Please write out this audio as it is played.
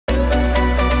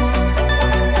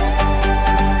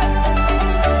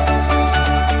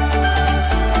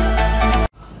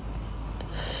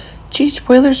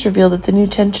spoilers reveal that the new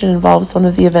tension involves one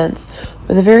of the events,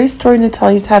 where the very story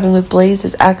Natalia is having with Blaze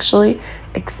is actually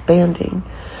expanding.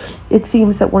 It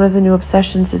seems that one of the new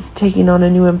obsessions is taking on a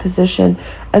new imposition,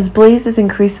 as Blaze is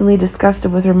increasingly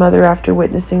disgusted with her mother after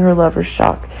witnessing her lover's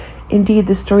shock. Indeed,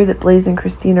 the story that Blaze and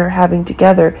Kristina are having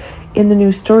together in the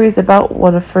new story is about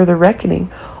one of further reckoning,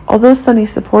 although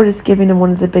Sunny's support is giving him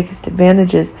one of the biggest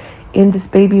advantages in this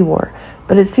baby war.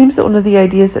 But it seems that one of the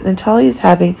ideas that Natalia is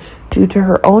having, due to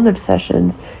her own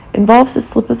obsessions, involves a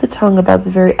slip of the tongue about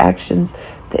the very actions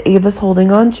that Ava's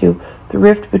holding on to. The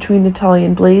rift between Natalia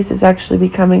and Blaze is actually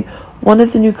becoming one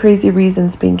of the new crazy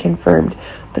reasons being confirmed,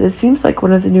 but it seems like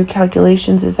one of the new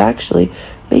calculations is actually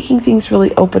making things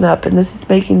really open up, and this is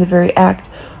making the very act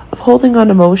of holding on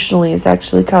emotionally is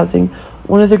actually causing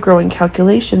one of the growing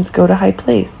calculations go to high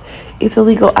place. If the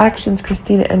legal actions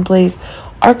Kristina and Blaze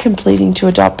are completing to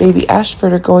adopt baby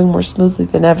Ashford are going more smoothly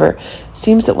than ever,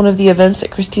 seems that one of the events that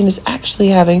Kristina is actually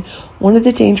having one of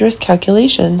the dangerous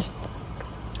calculations.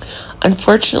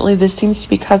 Unfortunately, this seems to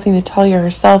be causing Natalia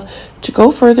herself to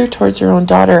go further towards her own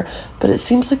daughter, but it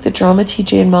seems like the drama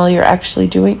TJ and Molly are actually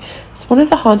doing is one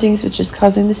of the hauntings which is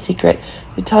causing the secret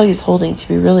Natalia is holding to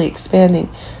be really expanding.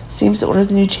 Seems that one of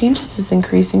the new changes is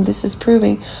increasing. This is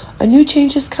proving a new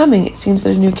change is coming. It seems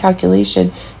that a new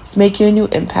calculation is making a new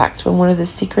impact when one of the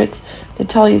secrets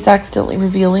Natalia is accidentally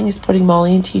revealing is putting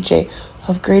Molly and TJ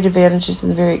who have great advantages in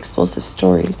the very explosive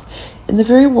stories. In the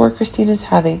very war Kristina is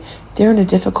having, they're in a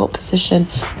difficult position.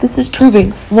 This is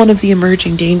proving one of the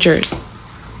emerging dangers.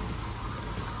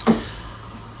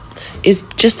 Is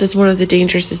just as one of the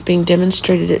dangers is being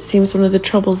demonstrated, it seems one of the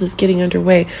troubles is getting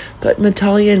underway, but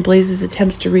Natalia and Blaze's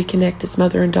attempts to reconnect as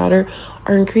mother and daughter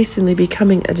are increasingly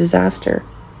becoming a disaster.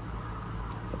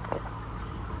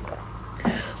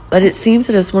 But it seems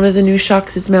that as one of the new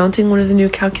shocks is mounting, one of the new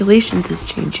calculations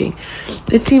is changing.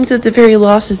 It seems that the very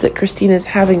losses that Kristina is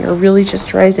having are really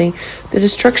just rising. The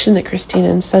destruction that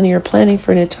Kristina and Sunny are planning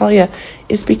for Natalia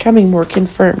is becoming more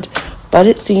confirmed. But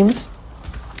it seems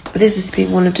this is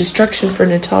being one of destruction for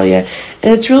Natalia,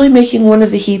 and it's really making one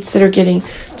of the heats that are getting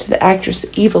to the actress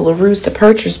Eva LaRue's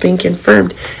departures being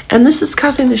confirmed. And this is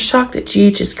causing the shock that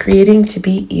GH is creating to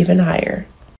be even higher.